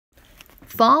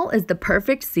Fall is the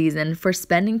perfect season for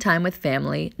spending time with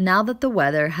family now that the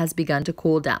weather has begun to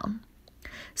cool down.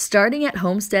 Starting at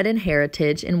Homestead and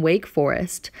Heritage in Wake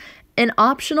Forest, an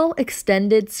optional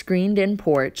extended screened-in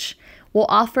porch will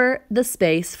offer the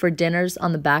space for dinners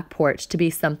on the back porch to be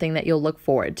something that you'll look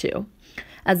forward to.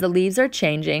 As the leaves are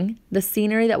changing, the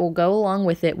scenery that will go along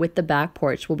with it with the back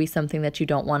porch will be something that you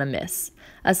don't want to miss.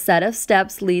 A set of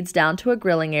steps leads down to a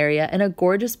grilling area and a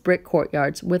gorgeous brick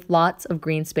courtyard with lots of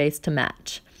green space to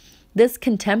match. This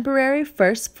contemporary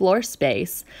first floor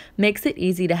space makes it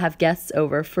easy to have guests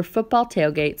over for football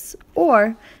tailgates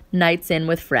or nights in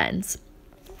with friends.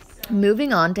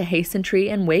 Moving on to Hasentree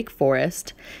and Wake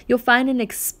Forest, you'll find an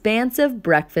expansive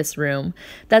breakfast room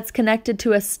that's connected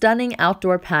to a stunning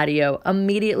outdoor patio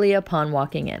immediately upon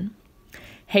walking in.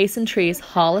 Hasentree's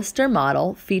Hollister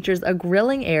model features a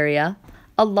grilling area,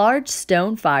 a large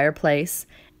stone fireplace,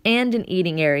 and an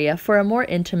eating area for a more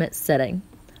intimate setting.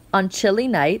 On chilly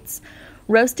nights,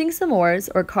 roasting s'mores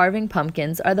or carving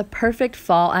pumpkins are the perfect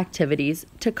fall activities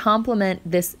to complement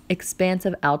this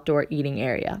expansive outdoor eating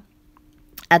area.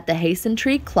 At the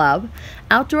Hasentree Club,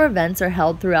 outdoor events are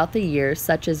held throughout the year,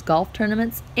 such as golf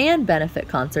tournaments and benefit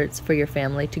concerts for your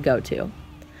family to go to.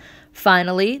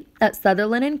 Finally, at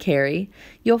Sutherland and Cary,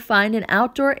 you'll find an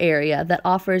outdoor area that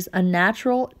offers a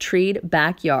natural treed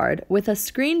backyard with a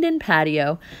screened-in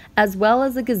patio as well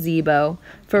as a gazebo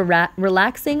for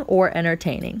relaxing or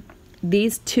entertaining.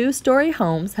 These two-story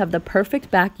homes have the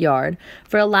perfect backyard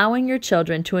for allowing your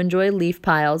children to enjoy leaf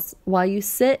piles while you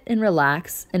sit and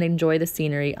relax and enjoy the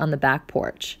scenery on the back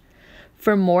porch.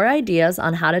 For more ideas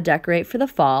on how to decorate for the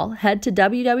fall, head to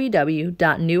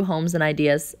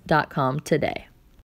www.newhomesandideas.com today.